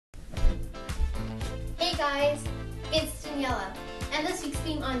guys, it's Daniela, and this week's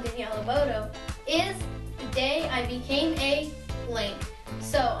theme on Daniela Bodoh is the day I became a blank.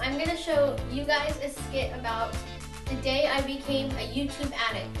 So I'm going to show you guys a skit about the day I became a YouTube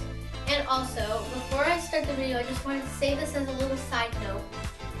addict. And also, before I start the video, I just wanted to say this as a little side note.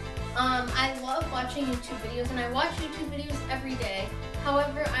 I love watching YouTube videos, and I watch YouTube videos every day.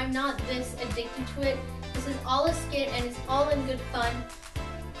 However, I'm not this addicted to it. This is all a skit, and it's all in good fun.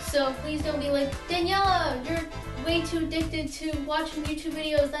 So please don't be like, Daniela, you're way too addicted to watching YouTube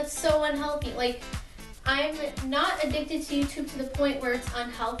videos. That's so unhealthy. Like, I'm not addicted to YouTube to the point where it's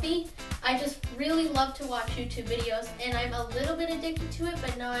unhealthy. I just really love to watch YouTube videos, and I'm a little bit addicted to it,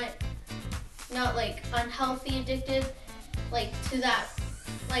 but not like unhealthy addicted, like to that,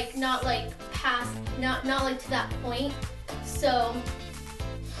 like not like past, not like to that point. So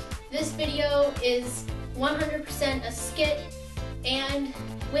this video is 100% a skit, and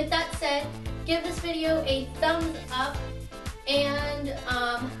with that said, give this video a thumbs up, and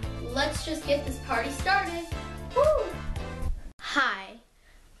let's just get this party started. Woo! Hi,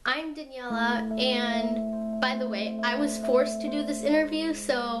 I'm Daniela, and by the way, I was forced to do this interview,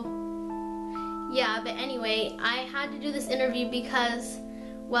 so yeah, but anyway, I had to do this interview because,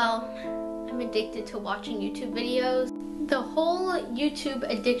 well, I'm addicted to watching YouTube videos. The whole YouTube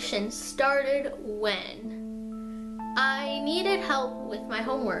addiction started when I needed help with my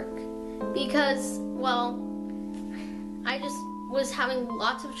homework because, well, I just was having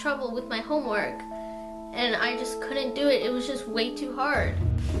lots of trouble with my homework and I just couldn't do it. It was just way too hard.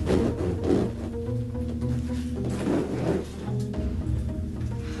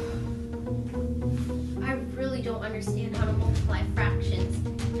 I really don't understand how to multiply fractions,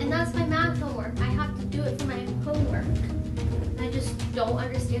 and that's my math homework. I have to do it for my homework. I just don't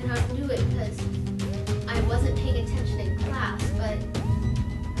understand how to do it because I wasn't paying attention in class, but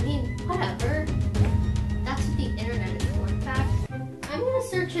I mean, whatever. That's what the internet is for. In fact, I'm gonna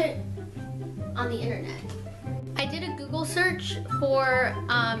search it on the internet. I did a Google search for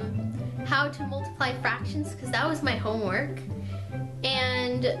how to multiply fractions because that was my homework,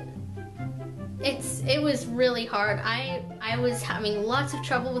 and it was really hard. I was having lots of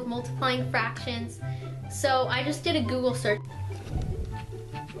trouble with multiplying fractions, so I just did a Google search.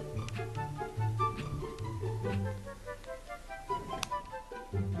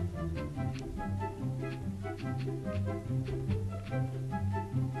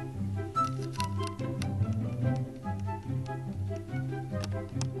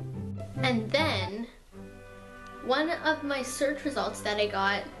 And then, one of my search results that I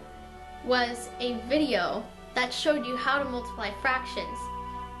got was a video that showed you how to multiply fractions.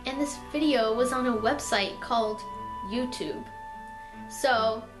 And this video was on a website called YouTube.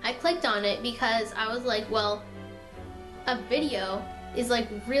 So I clicked on it because I was like, well, a video is like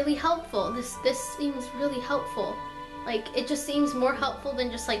really helpful. This seems really helpful. Like, it just seems more helpful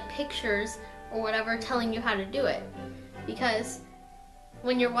than just like pictures or whatever telling you how to do it. Because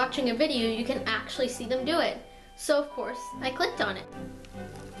when you're watching a video, you can actually see them do it. So of course, I clicked on it.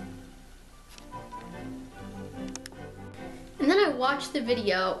 And then I watched the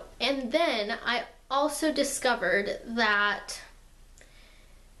video, and then I also discovered that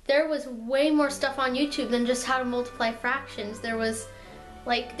there was way more stuff on YouTube than just how to multiply fractions. There was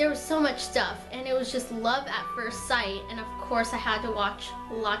so much stuff, and it was just love at first sight, and of course I had to watch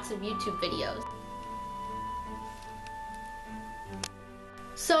lots of YouTube videos.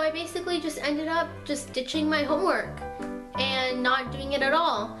 So I basically just ended up just ditching my homework and not doing it at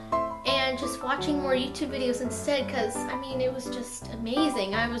all, and just watching more YouTube videos instead because, I mean, it was just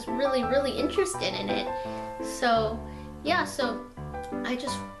amazing. I was really, really interested in it. So yeah, so I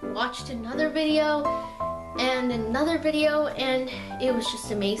just watched another video and another video, and it was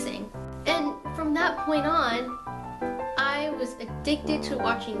just amazing. And from that point on, I was addicted to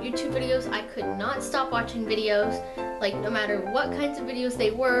watching YouTube videos. I could not stop watching videos. Like, no matter what kinds of videos they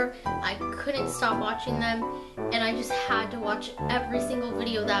were, I couldn't stop watching them, and I just had to watch every single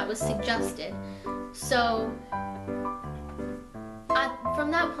video that was suggested. So from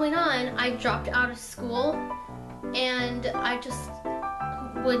that point on, I dropped out of school, and I just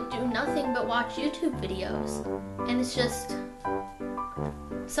would do nothing but watch YouTube videos. And it's just,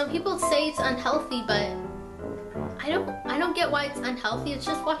 some people say it's unhealthy, but I don't get why it's unhealthy. It's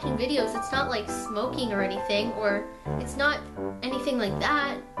just watching videos. It's not like smoking or anything, or it's not anything like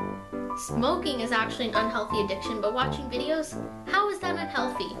that. Smoking is actually an unhealthy addiction, but watching videos, how is that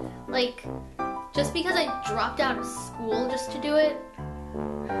unhealthy? Like, just because I dropped out of school just to do it?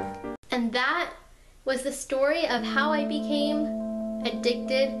 And that was the story of how I became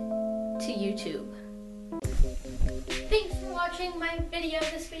addicted to YouTube. Thanks for watching. watching my video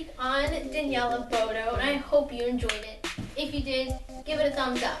this week on Daniela Bodoh, and I hope you enjoyed it. If you did, give it a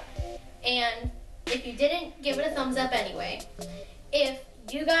thumbs up. And if you didn't, give it a thumbs up anyway. If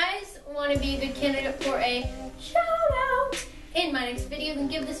you guys want to be a good candidate for a shout out in my next video, then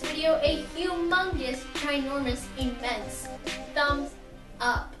give this video a humongous, ginormous, immense thumbs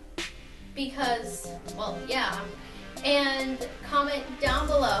up. Because, well, yeah. And comment down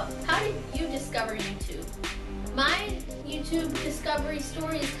below, how did you discover YouTube? My YouTube discovery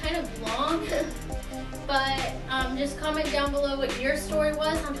story is kind of long, but just comment down below what your story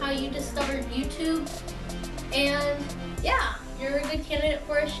was on how you discovered YouTube. And yeah, you're a good candidate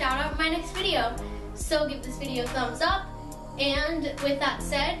for a shout out in my next video. So give this video a thumbs up. And with that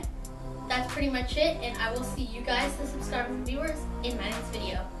said, that's pretty much it. And I will see you guys, the subscribers and viewers, in my next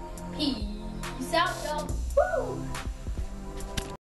video. Peace out, y'all. Woo!